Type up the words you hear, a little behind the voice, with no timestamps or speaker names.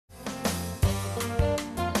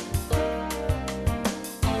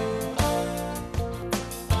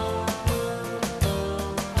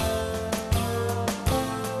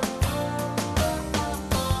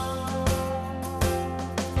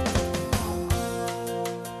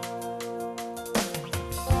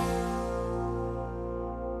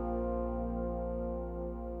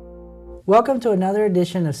Welcome to another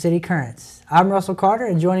edition of City Currents. I'm Russell Carter,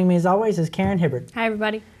 and joining me as always is Karen Hibbard. Hi,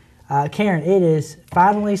 everybody. Karen, it is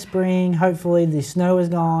finally spring. Hopefully the snow is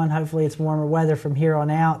gone. Hopefully it's warmer weather from here on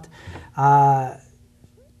out. I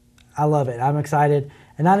love it. I'm excited.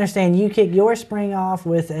 And I understand you kicked your spring off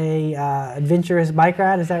with a adventurous bike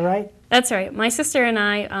ride. Is that right? That's right. My sister and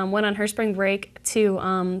I went on her spring break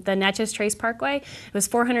to the Natchez Trace Parkway. It was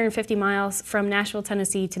 450 miles from Nashville,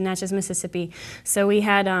 Tennessee to Natchez, Mississippi. So we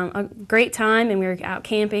had a great time, and we were out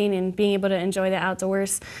camping and being able to enjoy the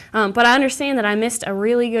outdoors. But I understand that I missed a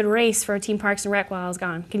really good race for Team Parks and Rec while I was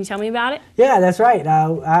gone. Can you tell me about it? Yeah, that's right.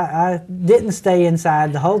 I didn't stay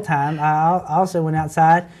inside the whole time. I also went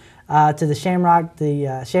outside to the Shamrock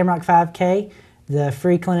 5K, the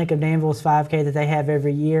free clinic of Danville's 5K that they have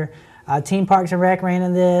every year. Team Parks and Rec ran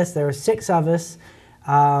in this. There were 6 of us,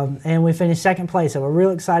 and we finished second place, so we're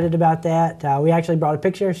real excited about that. We actually brought a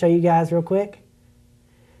picture to show you guys real quick.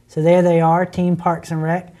 So there they are, Team Parks and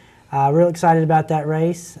Rec. Real excited about that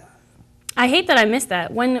race. I hate that I missed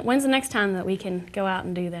that. When's the next time that we can go out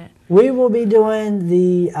and do that? We will be doing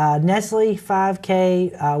the Nestle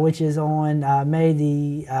 5K, which is on May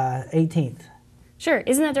the 18th. Sure.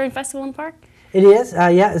 Isn't that during Festival in the Park? It is.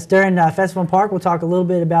 Yeah, it's during Festival in Park. We'll talk a little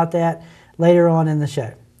bit about that later on in the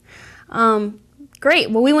show. Great.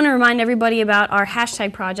 Well, we want to remind everybody about our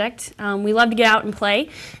hashtag project. We love to get out and play,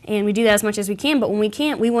 and we do that as much as we can, but when we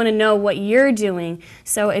can't, we want to know what you're doing.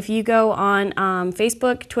 So if you go on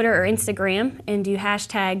Facebook, Twitter, or Instagram and do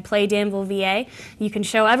hashtag PlayDanvilleVA, you can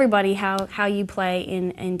show everybody how you play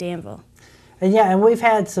in Danville. And yeah, and we've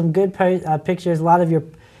had some good pictures. A lot of your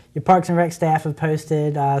Parks and Rec staff have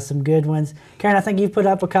posted some good ones. Karen, I think you've put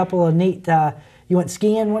up a couple of neat, you went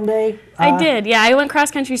skiing one day? I did, yeah. I went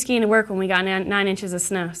cross-country skiing to work when we got 9 inches of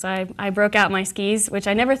snow. So I broke out my skis, which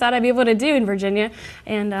I never thought I'd be able to do in Virginia.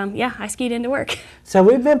 And yeah, I skied into work. So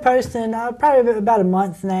we've been posting probably about a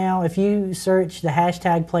month now. If you search the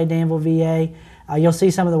hashtag PlayDanvilleVA, you'll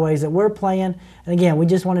see some of the ways that we're playing. And again, we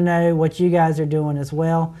just want to know what you guys are doing as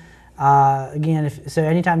well. Again, so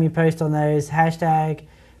anytime you post on those, hashtag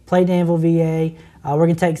PlayDanvilleVA. We're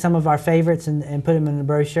going to take some of our favorites and put them in the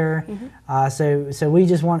brochure. Mm-hmm. So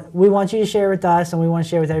we want you to share with us, and we want to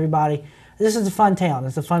share with everybody. This is a fun town.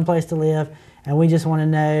 It's a fun place to live, and we just want to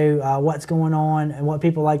know what's going on and what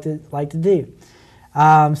people like to do.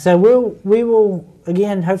 So we will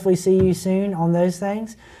again hopefully see you soon on those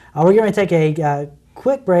things. We're going to take a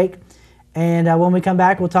quick break, and when we come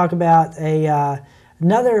back, we'll talk about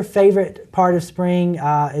another favorite part of spring,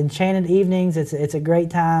 enchanted evenings. It's a great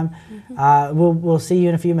time. Mm-hmm. We'll see you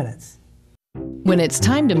in a few minutes. When it's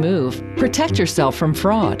time to move, protect yourself from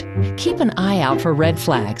fraud. Keep an eye out for red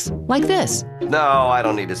flags, like this. No, I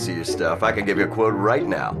don't need to see your stuff. I can give you a quote right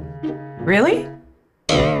now. Really?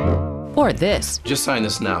 Or this. Just sign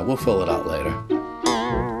this now. We'll fill it out later.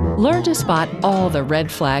 Learn to spot all the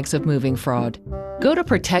red flags of moving fraud. Go to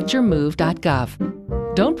protectyourmove.gov.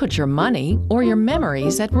 Don't put your money or your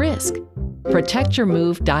memories at risk.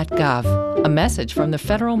 ProtectYourMove.gov, a message from the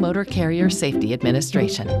Federal Motor Carrier Safety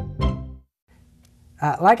Administration.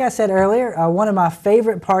 Like I said earlier, one of my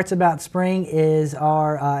favorite parts about spring is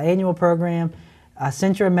our annual program,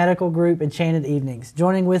 Centra Medical Group Enchanted Evenings.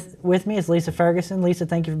 Joining with me is Lisa Ferguson. Lisa,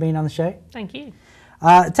 thank you for being on the show. Thank you.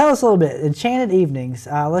 Tell us a little bit, Enchanted Evenings.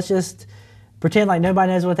 Let's just pretend like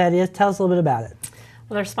nobody knows what that is. Tell us a little bit about it.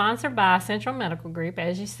 Well, they're sponsored by Central Medical Group,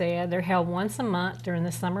 as you said. They're held once a month during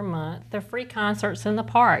the summer month. They're free concerts in the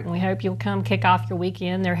park, and we hope you'll come kick off your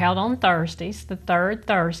weekend. They're held on Thursdays, the third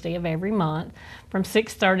Thursday of every month, from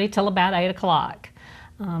 6:30 till about 8 o'clock.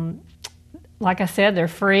 Like I said, they're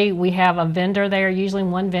free. We have a vendor there, usually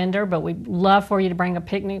one vendor, but we'd love for you to bring a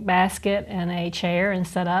picnic basket and a chair and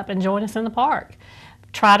set up and join us in the park.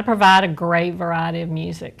 Try to provide a great variety of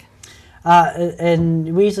music.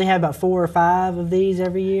 And we usually have about 4 or 5 of these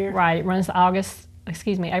every year. Right, it runs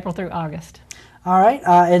April through August. All right,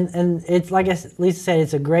 and it's like Lisa said,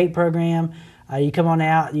 it's a great program. You come on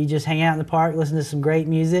out, you just hang out in the park, listen to some great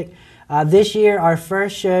music. This year, our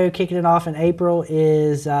first show, kicking it off in April,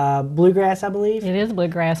 is Bluegrass, I believe. It is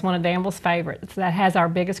Bluegrass, one of Danville's favorites. That has our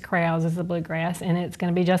biggest crowds is the Bluegrass, and it's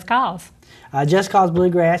going to be Just Cause. Just Cause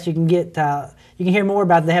Bluegrass. You can hear more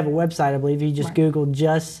about it. They have a website, I believe. You just Google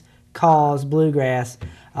Just Cause Bluegrass.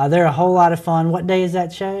 They're a whole lot of fun. What day is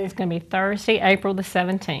that show? It's going to be Thursday, April the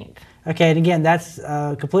 17th. Okay, and again, that's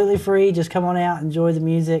completely free. Just come on out, enjoy the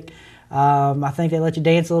music. I think they let you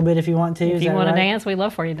dance a little bit if you want to. If you want to dance, we'd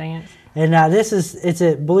love for you to dance. And it's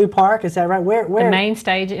at Blue Park, is that right? Where? The main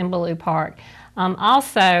stage in Blue Park.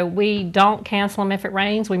 Also, we don't cancel them if it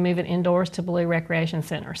rains. We move it indoors to Blue Recreation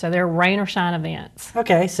Center. So they're rain or shine events.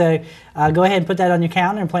 Okay, so go ahead and put that on your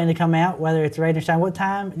calendar and plan to come out, whether it's rain or shine. What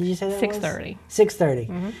time did you say that 6:30.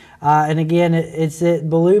 6:30. And again, it's at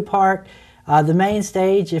Blue Park. The main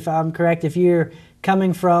stage, if I'm correct, if you're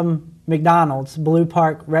coming from McDonald's, Blue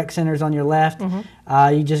Park Rec Center's on your left.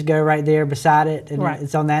 You just go right there beside it, and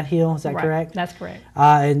it's on that hill. Is that correct? That's correct.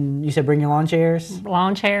 And you said bring your lawn chairs?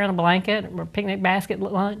 Lawn chair and a blanket, or picnic basket,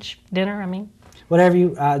 lunch, dinner, I mean. Whatever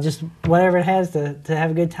you, just whatever it has to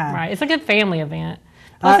have a good time. Right, it's a good family event.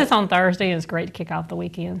 Plus it's on Thursday, and it's great to kick off the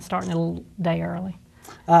weekend, starting a little day early.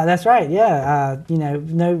 That's right, yeah. You know,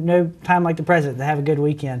 no time like the present to have a good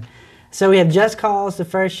weekend. So we have Just Cause, the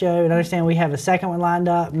first show, and I understand we have a second one lined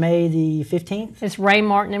up May the 15th? It's Ray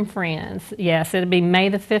Martin and Friends. Yes, it'll be May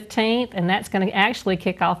the 15th, and that's going to actually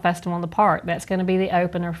kick off Festival in the Park. That's going to be the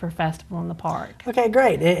opener for Festival in the Park. Okay,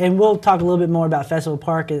 great. And we'll talk a little bit more about Festival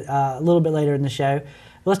Park a little bit later in the show.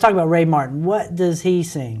 But let's talk about Ray Martin. What does he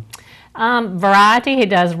sing? Variety. He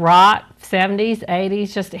does rock, 70s,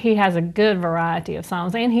 80s. Just he has a good variety of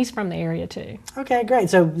songs, and he's from the area too. Okay, great.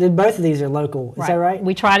 So both of these are local. Is that right?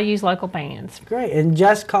 We try to use local bands. Great. And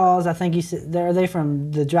Just Cause, I think you said, are they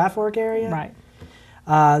from the Dry Fork area? Right.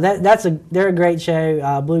 They're a great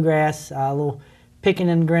show. Bluegrass, a little picking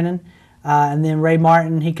and grinning, and then Ray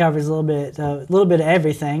Martin. He covers a little bit of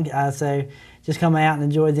everything. So just come out and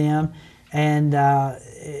enjoy them. And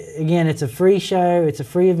again, it's a free show. It's a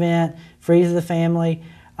free event, free to the family.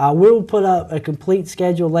 We'll put up a complete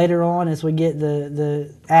schedule later on as we get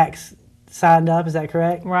the acts signed up. Is that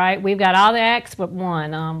correct? Right. We've got all the acts but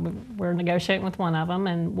one. We're negotiating with one of them,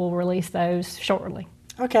 and we'll release those shortly.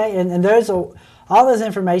 Okay, and all this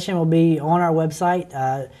information will be on our website,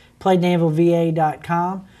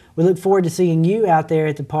 playdanvilleva.com. We look forward to seeing you out there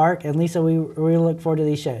at the park, and Lisa, we really look forward to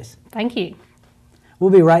these shows. Thank you. We'll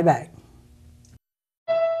be right back.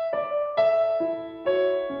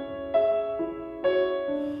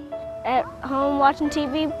 At home watching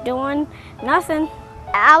TV, doing nothing.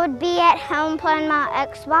 I would be at home playing my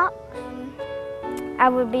Xbox. I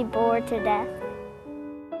would be bored to death.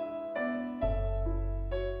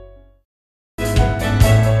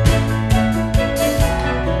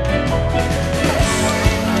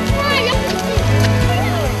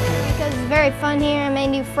 Because it's very fun here, I made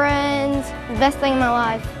new friends. The best thing in my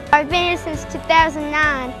life. I've been here since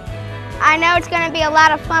 2009. I know it's going to be a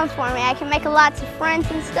lot of fun for me. I can make lots of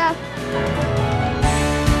friends and stuff.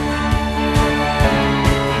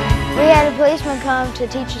 We had a policeman come to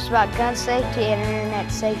teach us about gun safety and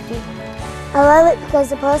internet safety. I love it because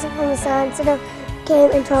the person from the Science Center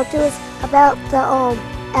came and talked to us about the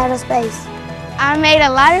outer space. I made a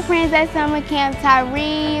lot of friends at summer camp.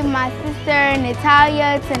 Tyree, my sister,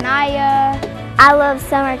 Natalia, Tanaya. I love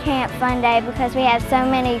summer camp fun day because we have so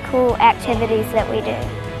many cool activities that we do.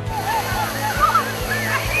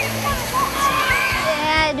 It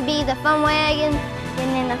had to be the fun wagon.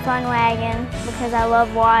 And in the fun wagon because I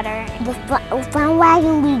love water. The fun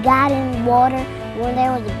wagon we got in water when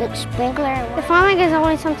there was a big sprinkler. The fun wagon is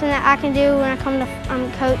only something that I can do when I come to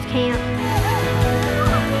Coach camp.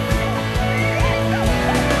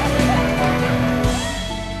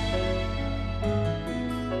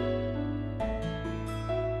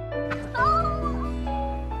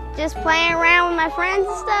 Just playing around with my friends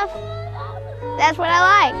and stuff. That's what I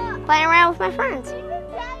like, playing around with my friends.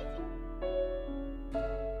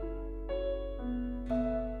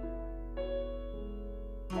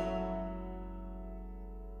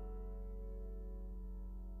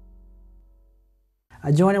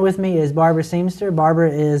 Joining with me is Barbara Seamster.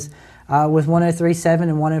 Barbara is with 103.7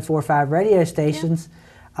 and 104.5 radio stations.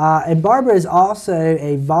 And Barbara is also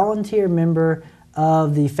a volunteer member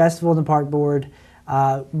of the Festival in the Park Board.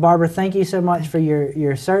 Barbara, thank you so much for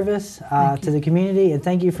your service to the community, and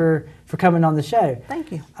thank you for coming on the show.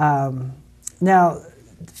 Thank you. Now,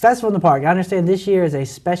 Festival in the Park, I understand this year is a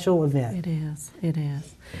special event. It is, it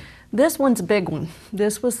is. This one's a big one.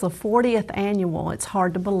 This was the 40th annual. It's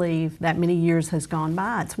hard to believe that many years has gone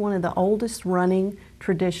by. It's one of the oldest running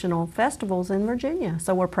traditional festivals in Virginia,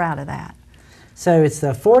 so we're proud of that. So it's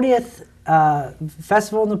the 40th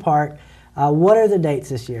Festival in the Park. What are the dates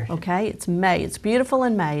this year? Okay, it's May. It's beautiful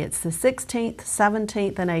in May. It's the 16th,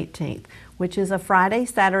 17th, and 18th, which is a Friday,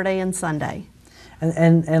 Saturday, and Sunday.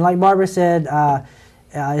 And like Barbara said,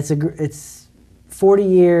 it's 40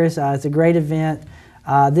 years. It's a great event.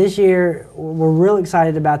 This year, we're real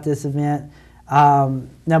excited about this event. Now,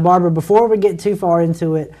 Barbara, before we get too far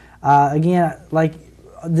into it, again, like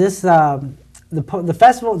this, the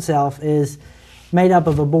festival itself is made up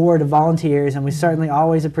of a board of volunteers, and we certainly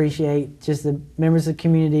always appreciate just the members of the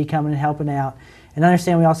community coming and helping out. And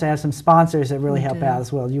understand we also have some sponsors that really help out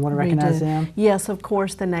as well. Do you want to recognize them? Yes, of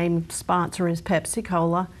course. The named sponsor is Pepsi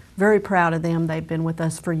Cola. Very proud of them. They've been with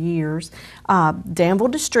us for years. Danville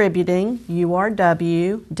Distributing,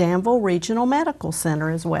 URW, Danville Regional Medical Center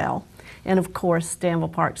as well. And of course, Danville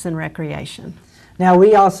Parks and Recreation. Now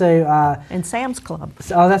we also... and Sam's Club.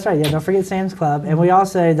 Oh, that's right. Yeah, don't forget Sam's Club. And we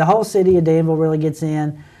also, the whole city of Danville really gets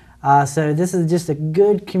in. So this is just a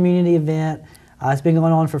good community event. It's been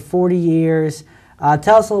going on for 40 years.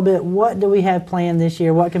 Tell us a little bit, what do we have planned this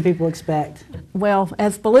year? What can people expect? Well,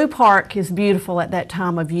 as Ballou Park is beautiful at that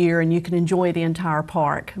time of year and you can enjoy the entire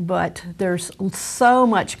park, but there's so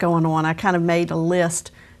much going on. I kind of made a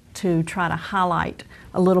list to try to highlight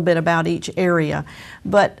a little bit about each area.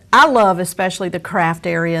 But I love especially the craft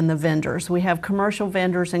area and the vendors. We have commercial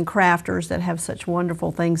vendors and crafters that have such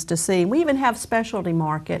wonderful things to see. We even have specialty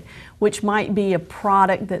market, which might be a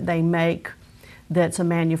product that they make that's a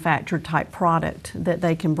manufactured type product that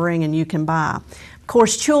they can bring and you can buy. Of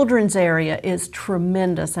course, children's area is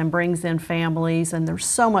tremendous and brings in families, and there's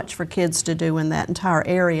so much for kids to do in that entire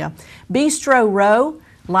area. Bistro Row,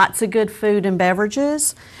 lots of good food and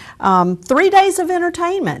beverages. 3 days of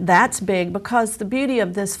entertainment, that's big because the beauty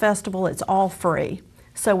of this festival, it's all free.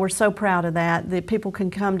 So we're so proud of that. The people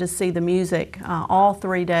can come to see the music all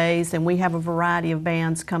 3 days, and we have a variety of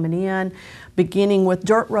bands coming in, beginning with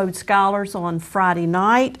Dirt Road Scholars on Friday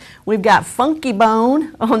night. We've got Funky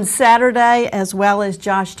Bone on Saturday, as well as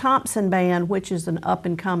Josh Thompson Band, which is an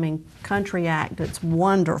up-and-coming country act that's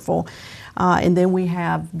wonderful. And then we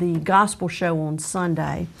have the gospel show on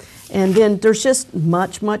Sunday. And then there's just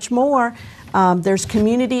much, much more. There's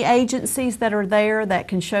community agencies that are there that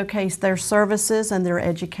can showcase their services, and they're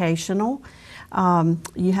educational.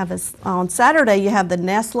 You have on Saturday, you have the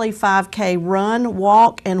Nestle 5K run,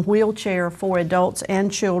 walk, and wheelchair for adults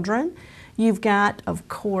and children. You've got, of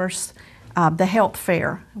course, the health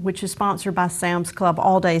fair, which is sponsored by Sam's Club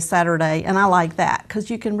all day Saturday, and I like that because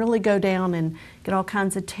you can really go down and get all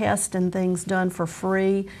kinds of tests and things done for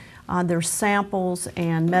free. There's samples,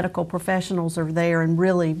 and medical professionals are there and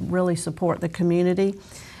really, really support the community.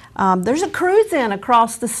 There's a cruise-in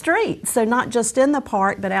across the street, so not just in the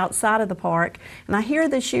park, but outside of the park. And I hear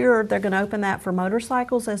this year they're going to open that for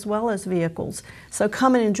motorcycles as well as vehicles. So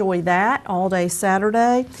come and enjoy that all day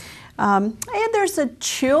Saturday. And there's a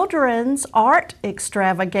children's art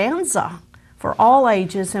extravaganza for all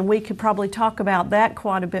ages, and we could probably talk about that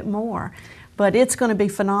quite a bit more. But it's going to be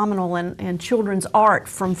phenomenal, and children's art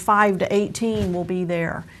from 5 to 18 will be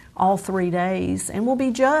there all 3 days and will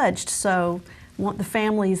be judged. So want the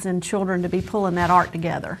families and children to be pulling that art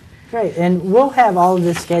together. Great, and we'll have all of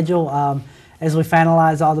this schedule as we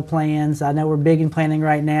finalize all the plans. I know we're big in planning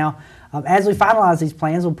right now. As we finalize these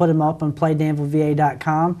plans, we'll put them up on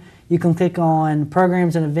playdanvilleva.com. You can click on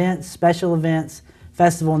programs and events, special events,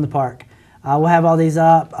 festival in the park. We'll have all these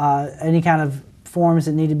up, any kind of forms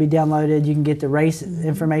that need to be downloaded. You can get the race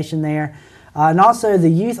information there. And also the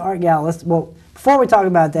Youth Art Gala. Well, before we talk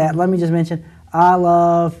about that, let me just mention, I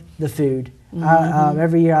love the food.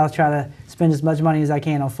 Every year I'll try to spend as much money as I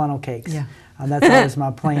can on funnel cakes. Yeah. That's always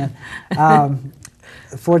my plan.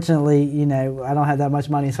 Fortunately, you know, I don't have that much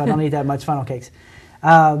money, so I don't eat that much funnel cakes.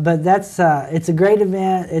 But that's, it's a great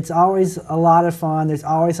event. It's always a lot of fun. There's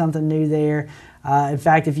always something new there. In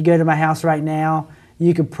fact, if you go to my house right now,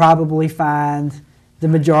 you could probably find the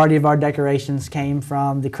majority of our decorations came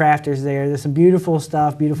from the crafters there. There's some beautiful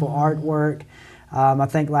stuff, beautiful artwork. I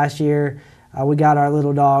think last year we got our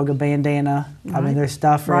little dog a bandana. Right. I mean, there's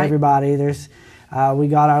stuff for everybody. There's, we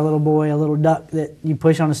got our little boy a little duck that you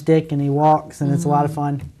push on a stick and he walks, and it's a lot of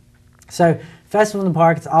fun. So Festival in the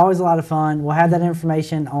Park, it's always a lot of fun. We'll have that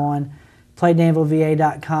information on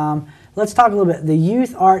playdanvilleva.com. Let's talk a little bit, the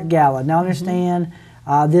Youth Art Gala. Now understand,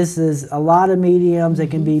 this is a lot of mediums. It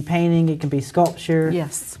can be painting, it can be sculpture.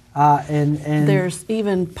 Yes. And there's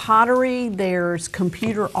even pottery, there's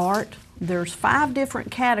computer art. There's 5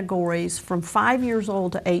 different categories from 5 years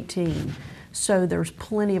old to 18. So there's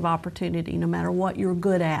plenty of opportunity no matter what you're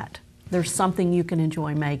good at. There's something you can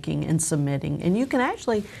enjoy making and submitting. And you can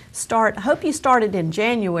actually start, I hope you started in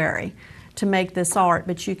January to make this art,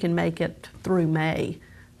 but you can make it through May,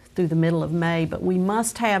 through the middle of May. But we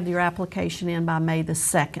must have your application in by May the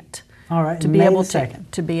 2nd. All right, to be able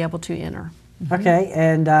to enter. Okay,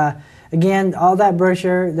 and again, all that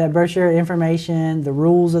brochure information, the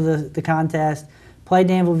rules of the contest,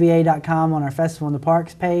 playdanvilleva.com on our Festival in the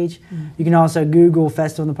Parks page. You can also Google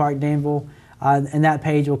Festival in the Park Danville, and that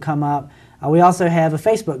page will come up. We also have a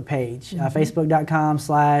Facebook page,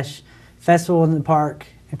 facebook.com/Festival in the Park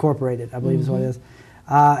Incorporated, I believe is what it is.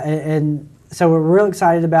 And so we're real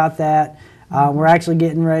excited about that. We're actually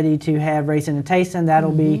getting ready to have Racing and Tasting.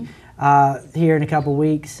 That'll be here in a couple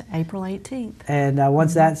weeks. April 18th. And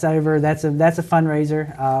once that's over, that's a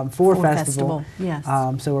fundraiser for festival. Yes.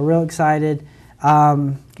 So we're real excited.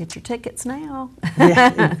 Get your tickets now.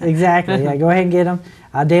 Yeah, exactly. Yeah, go ahead and get them.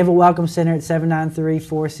 Danville Welcome Center at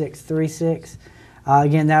 793-4636.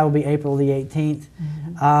 Again, that will be April the 18th.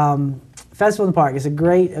 Festival in the Park is a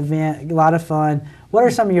great event, a lot of fun. What are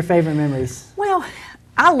some of your favorite memories? Well,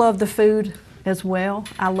 I love the food as well.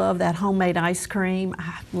 I love that homemade ice cream.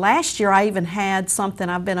 Last year I even had something,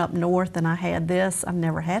 I've been up north and I had this. I've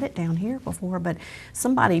never had it down here before, but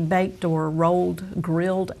somebody baked or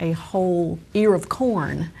grilled a whole ear of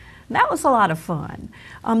corn. That was a lot of fun.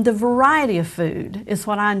 The variety of food is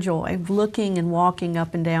what I enjoy, looking and walking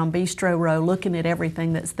up and down Bistro Row, looking at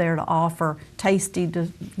everything that's there to offer, tasty,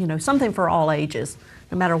 something for all ages,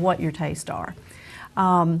 no matter what your tastes are.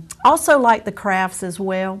 Also like the crafts as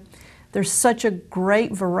well. There's such a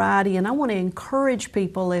great variety, and I want to encourage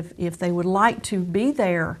people, if they would like to be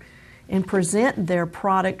there and present their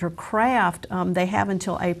product or craft, they have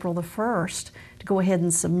until April the 1st to go ahead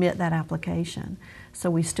and submit that application. So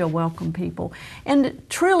we still welcome people. And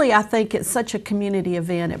truly, I think it's such a community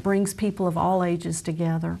event. It brings people of all ages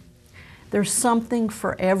together. There's something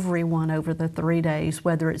for everyone over the 3 days,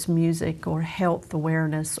 whether it's music or health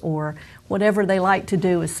awareness or whatever they like to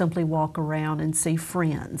do is simply walk around and see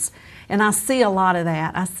friends. And I see a lot of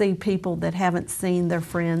that. I see people that haven't seen their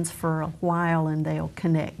friends for a while and they'll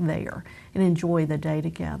connect there and enjoy the day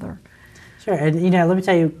together. Sure, and let me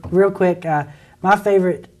tell you real quick, my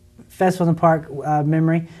favorite Festival in the Park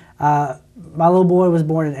memory, my little boy was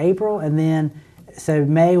born in April, and then so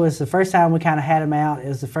May was the first time we kind of had him out. It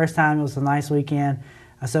was the first time, it was a nice weekend.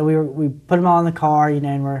 So we put him all in the car,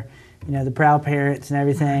 and we're, the proud parents and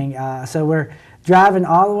everything. So we're driving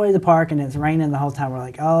all the way to the park, and it's raining the whole time. We're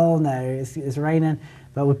like, oh no, it's raining.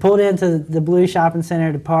 But we pulled into the Blue Shopping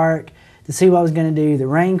Center to park to see what I was going to do. The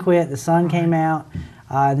rain quit, the sun came out,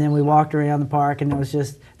 and then we walked around the park, and that was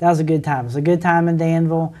a good time. It was a good time in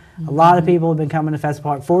Danville. A lot of people have been coming to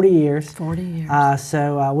Festival Park 40 years. 40 years.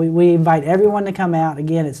 So we invite everyone to come out.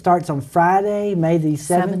 Again, it starts on Friday, May the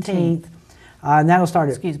 17th. And that'll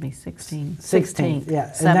start at... 16th,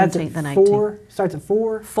 yeah. 17th and 18th. Starts at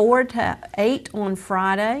 4? 4 to 8 on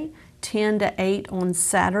Friday, 10 to 8 on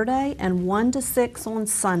Saturday, and 1 to 6 on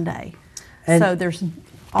Sunday. And so there's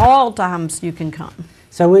all times you can come.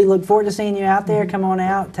 So we look forward to seeing you out there. Come on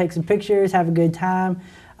out, take some pictures, have a good time,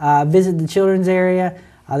 visit the children's area.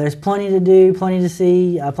 There's plenty to do, plenty to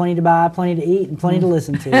see, plenty to buy, plenty to eat, and plenty to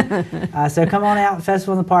listen to. So come on out,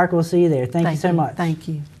 Festival in the Park. We'll see you there. Thank you so much. Thank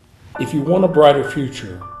you. If you want a brighter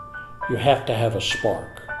future, you have to have a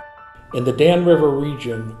spark. In the Dan River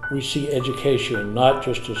region, we see education not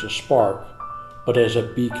just as a spark, but as a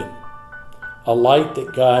beacon, a light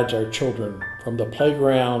that guides our children from the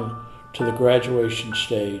playground to the graduation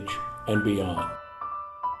stage and beyond.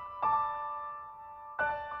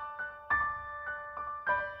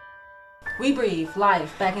 We breathe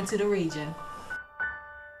life back into the region.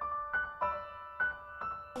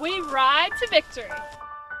 We ride to victory.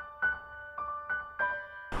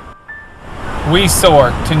 We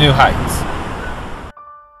soar to new heights.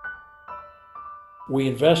 We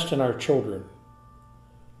invest in our children.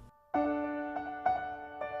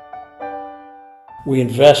 We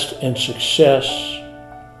invest in success.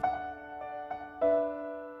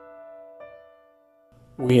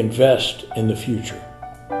 We invest in the future.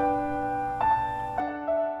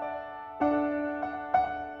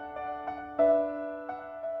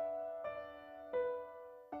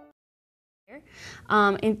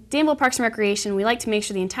 In Danville Parks and Recreation, we like to make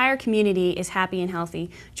sure the entire community is happy and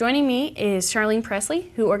healthy. Joining me is Charlene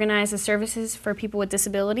Presley, who organizes services for people with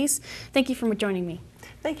disabilities. Thank you for joining me.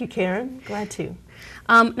 Thank you, Karen. Glad to.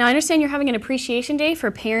 Now, I understand you're having an appreciation day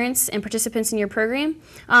for parents and participants in your program,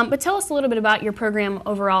 but tell us a little bit about your program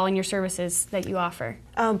overall and your services that you offer.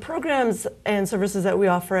 Programs and services that we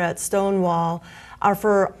offer at Stonewall are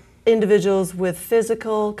for individuals with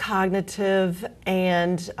physical, cognitive,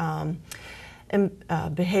 and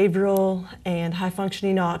behavioral and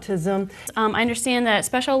high-functioning autism. I understand that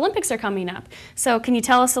Special Olympics are coming up, so can you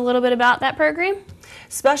tell us a little bit about that program?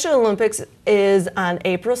 Special Olympics is on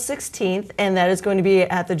April 16th, and that is going to be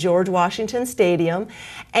at the George Washington Stadium,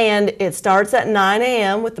 and it starts at 9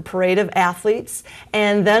 a.m. with the parade of athletes,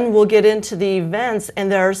 and then we'll get into the events, and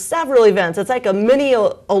there are several events. It's like a mini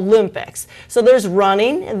Olympics. So there's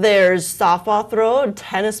running, there's softball throw,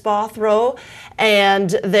 tennis ball throw, and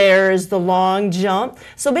there's the long jump.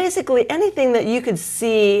 So basically anything that you could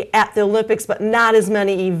see at the Olympics, but not as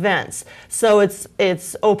many events. So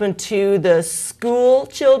it's open to the school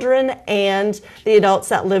children and the adults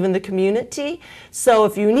that live in the community. So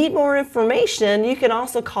if you need more information, you can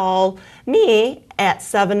also call me at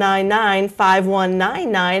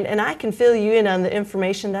 799-5199, and I can fill you in on the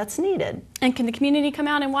information that's needed. And can the community come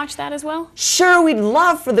out and watch that as well? Sure, we'd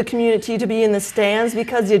love for the community to be in the stands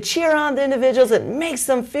because you cheer on the individuals, it makes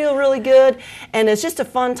them feel really good, and it's just a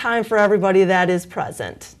fun time for everybody that is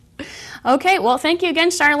present. Okay, well, thank you again,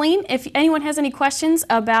 Charlene. If anyone has any questions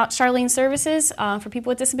about Charlene's services for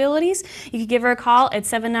people with disabilities, you can give her a call at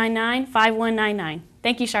 799-5199.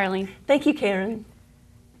 Thank you, Charlene. Thank you, Karen.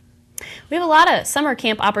 We have a lot of summer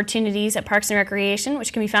camp opportunities at Parks and Recreation,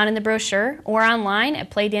 which can be found in the brochure or online at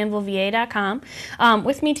playdanvilleVA.com.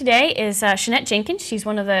 With me today is Shanette Jenkins. She's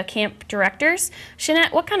one of the camp directors.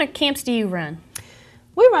 Shanette, what kind of camps do you run?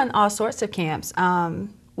 We run all sorts of camps.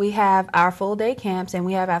 We have our full-day camps and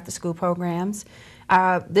we have after-school programs.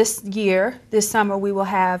 This summer, we will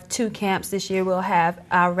have 2 camps. This year, we'll have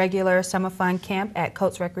our regular summer fun camp at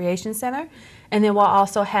Coates Recreation Center. And then we'll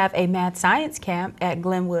also have a math science camp at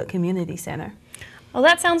Glenwood Community Center. Well,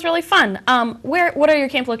 that sounds really fun. What are your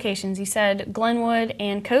camp locations? You said Glenwood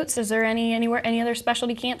and Coates. Is there any other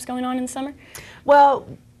specialty camps going on in the summer? Well,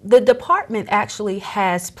 the department actually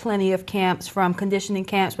has plenty of camps, from conditioning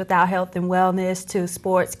camps with our health and wellness to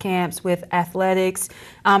sports camps with athletics.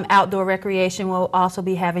 Outdoor recreation will also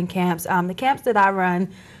be having camps. The camps that I run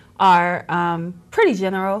are pretty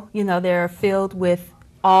general. You know, they're filled with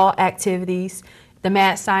all activities. The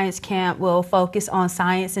math science camp will focus on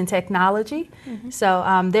science and technology.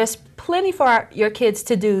 So there's plenty for your kids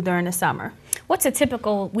to do during the summer. What's a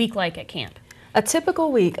typical week like at camp? A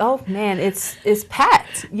typical week, oh man, it's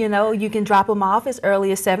packed. You know, you can drop them off as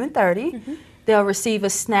early as 7:30. They'll receive a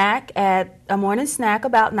morning snack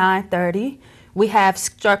about 9:30. We have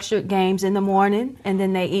structured games in the morning, and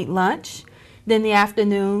then they eat lunch. Then the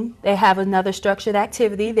afternoon, they have another structured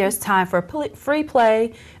activity. There's time for free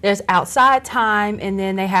play, there's outside time, and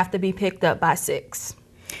then they have to be picked up by 6.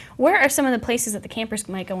 Where are some of the places that the campers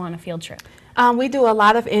might go on a field trip? We do a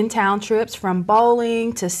lot of in-town trips, from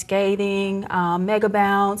bowling to skating, mega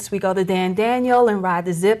bounce. We go to Danville and ride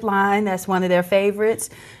the zip line. That's one of their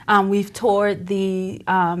favorites. We've toured the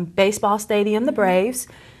baseball stadium, the Braves,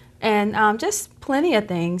 and just plenty of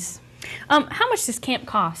things. How much does camp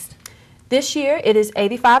cost? This year, it is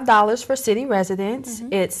 $85 for city residents.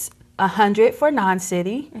 It's $100 for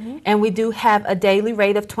non-city, and we do have a daily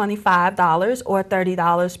rate of $25 or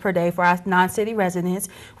 $30 per day for our non-city residents.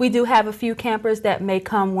 We do have a few campers that may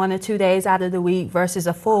come 1 or 2 days out of the week versus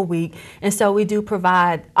a full week, and so we do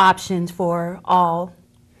provide options for all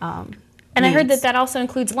And needs. I heard that that also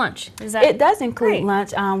includes lunch. Is that It does include Great.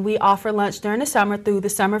 lunch. We offer lunch during the summer through the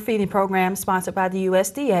summer feeding program sponsored by the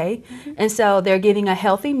USDA. And so they're getting a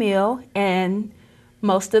healthy meal, and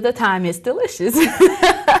most of the time it's delicious.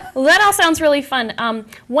 Well, that all sounds really fun.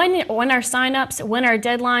 When are sign-ups? When are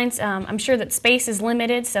deadlines? I'm sure that space is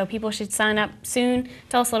limited, so people should sign up soon.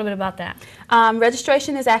 Tell us a little bit about that.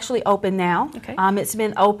 Registration is actually open now. Okay. It's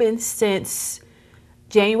been open since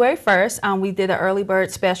January 1st. We did an early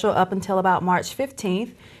bird special up until about March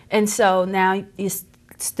 15th. And so now it's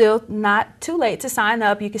still not too late to sign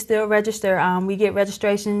up. You can still register. We get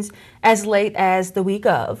registrations as late as the week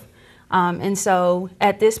of. And so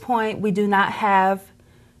at this point, we do not have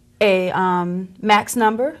a max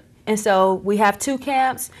number. And so we have 2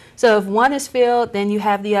 camps. So if one is filled, then you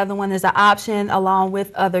have the other one as an option, along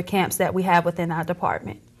with other camps that we have within our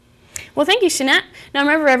department. Well, thank you, Shanette. Now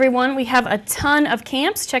remember, everyone, we have a ton of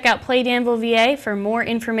camps. Check out Play Danville VA for more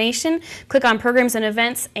information. Click on programs and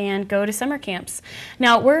events and go to summer camps.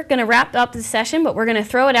 Now we're going to wrap up the session, but we're going to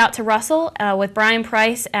throw it out to Russell with Brian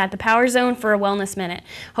Price at the Power Zone for a Wellness Minute.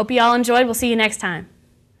 Hope you all enjoyed. We'll see you next time.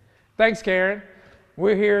 Thanks, Karen.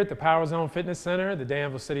 We're here at the Power Zone Fitness Center, the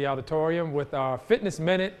Danville City Auditorium, with our Fitness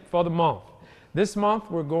Minute for the month. This month,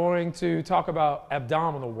 we're going to talk about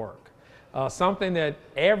abdominal work. Something that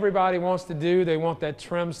everybody wants to do. They want that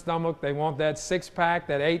trim stomach, they want that 6-pack,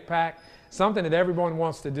 that 8-pack, something that everyone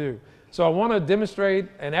wants to do. So I want to demonstrate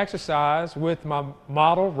an exercise with my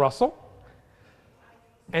model, Russell,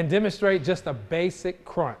 and demonstrate just a basic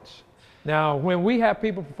crunch. Now, when we have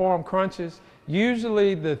people perform crunches,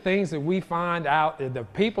 usually the things that we find out is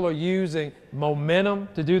that people are using momentum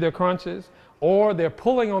to do their crunches, or they're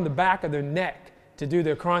pulling on the back of their neck to do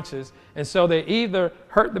their crunches, and so they either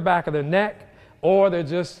hurt the back of their neck or they're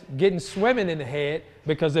just getting swimming in the head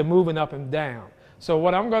because they're moving up and down. So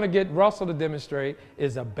what I'm going to get Russell to demonstrate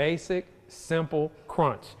is a basic, simple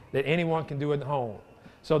crunch. that anyone can do at home.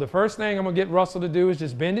 So the first thing I'm gonna get Russell to do is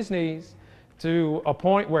just bend his knees to a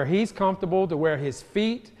point where he's comfortable, to where his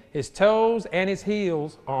feet, his toes, and his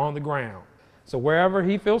heels are on the ground. So wherever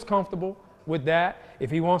he feels comfortable with that,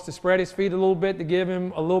 if he wants to spread his feet a little bit to give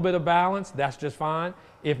him a little bit of balance, that's just fine.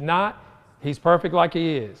 If not, he's perfect like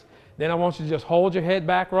he is. Then I want you to just hold your head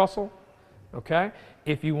back, Russell, okay?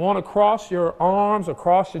 If you want to cross your arms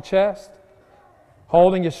across your chest,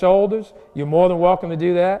 holding your shoulders, you're more than welcome to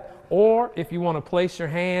do that. Or if you want to place your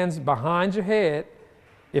hands behind your head,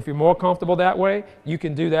 if you're more comfortable that way, you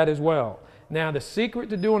can do that as well. Now, the secret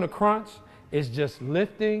to doing a crunch is just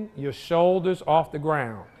lifting your shoulders off the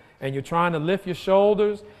ground. And you're trying to lift your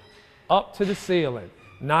shoulders up to the ceiling,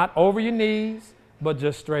 not over your knees, but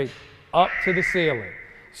just straight up to the ceiling.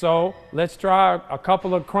 So let's try a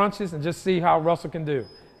couple of crunches and just see how Russell can do.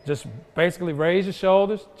 Just basically raise your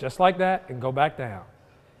shoulders just like that and go back down.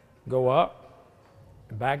 Go up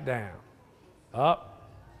and back down.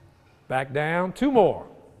 Up, back down. 2 more.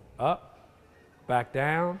 Up, back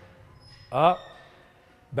down, up,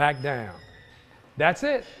 back down. That's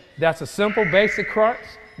it. That's a simple basic crunch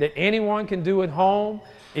that anyone can do at home.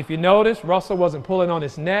 If you notice, Russell wasn't pulling on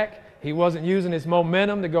his neck. He wasn't using his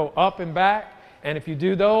momentum to go up and back. And if you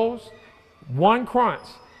do those, 1 crunch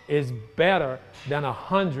is better than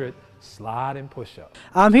 100 sliding push-ups.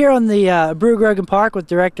 I'm here on the Brew Grogan Park with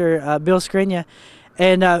Director Bill Skrinya.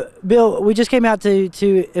 And Bill, we just came out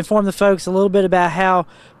to inform the folks a little bit about how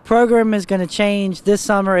program is going to change this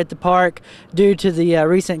summer at the park due to the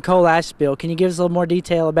recent coal ash spill. Can you give us a little more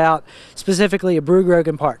detail about specifically a Brew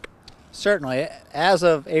Grogan Park? Certainly. As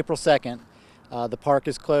of April 2nd, the park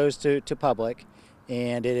is closed to public,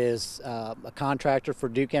 and it is a contractor for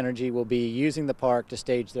Duke Energy will be using the park to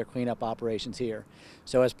stage their cleanup operations here.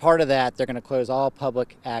 So as part of that, they're going to close all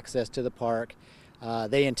public access to the park.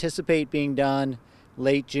 They anticipate being done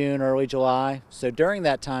late June, early July. So during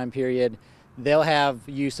that time period, they'll have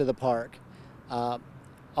use of the park. All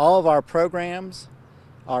of our programs,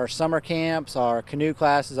 our summer camps, our canoe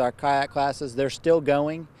classes, our kayak classes, they're still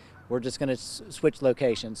going. We're just going to switch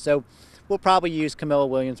locations. So we'll probably use Camilla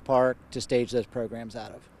Williams Park to stage those programs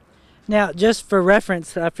out of. Now, just for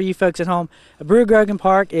reference for you folks at home, Brew Grogan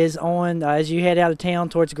Park is on, as you head out of town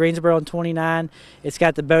towards Greensboro and 29. It's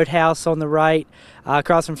got the boathouse on the right,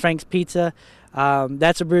 across from Frank's Pizza.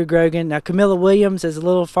 That's a Brew Grogan. Now, Camilla Williams is a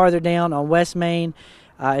little farther down on West Main.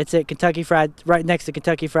 It's at right next to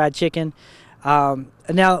Kentucky Fried Chicken.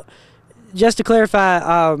 Now, just to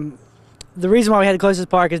clarify, the reason why we had to close this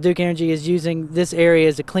park is Duke Energy is using this area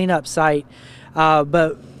as a cleanup site.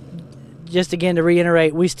 But just again to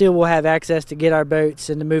reiterate, we still will have access to get our boats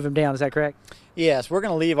and to move them down. Is that correct? Yes, we're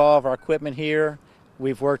going to leave all of our equipment here.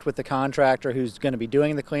 We've worked with the contractor who's going to be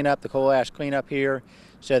doing the cleanup, the coal ash cleanup here,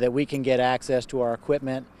 so that we can get access to our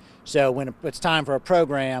equipment. So when it's time for a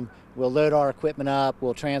program, we'll load our equipment up,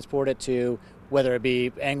 we'll transport it to whether it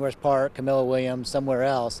be Anglers Park, Camilla Williams, somewhere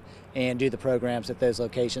else, and do the programs at those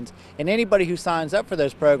locations. And anybody who signs up for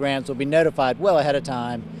those programs will be notified well ahead of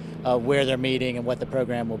time where they're meeting and what the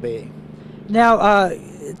program will be. Now,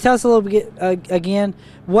 tell us a little bit again,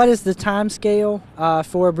 what is the time scale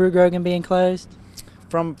for Brew Grogan being closed?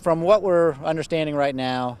 From what we're understanding right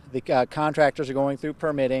now, the contractors are going through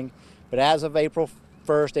permitting, but as of April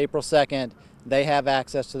 1st, April 2nd, they have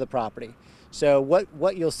access to the property. So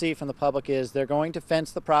what you'll see from the public is they're going to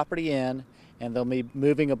fence the property in, and they'll be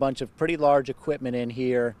moving a bunch of pretty large equipment in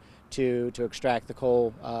here to extract the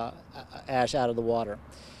coal ash out of the water.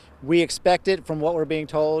 We expect it, from what we're being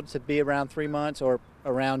told, to be around 3 months or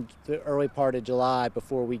around the early part of July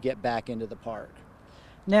before we get back into the park.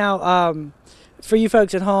 Now, for you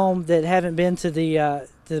folks at home that haven't been to the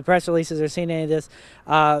press releases or seen any of this,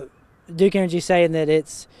 Duke Energy saying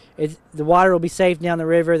that the water will be safe down the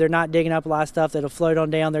river. They're not digging up a lot of stuff that'll float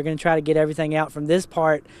on down. They're going to try to get everything out from this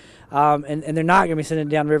part, and they're not going to be sending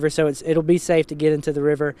it down the river, so it'll be safe to get into the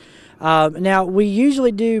river. Now, we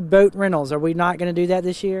usually do boat rentals. Are we not going to do that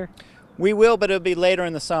this year? We will, but it'll be later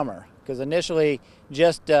in the summer, because initially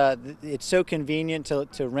just it's so convenient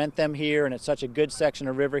to rent them here, and it's such a good section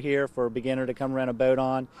of river here for a beginner to come rent a boat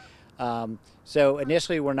on. So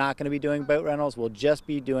initially we're not going to be doing boat rentals. We'll just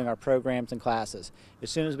be doing our programs and classes. As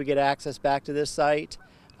soon as we get access back to this site,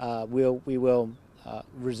 we will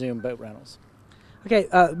resume boat rentals. Okay,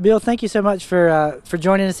 Bill, thank you so much for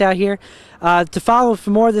joining us out here. To follow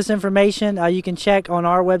for more of this information, you can check on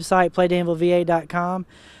our website, playdanvilleva.com.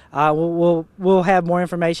 We'll have more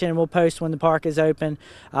information, and we'll post when the park is open.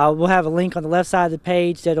 We'll have a link on the left side of the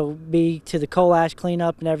page that'll be to the coal ash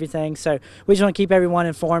cleanup and everything. So we just want to keep everyone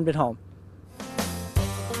informed at home.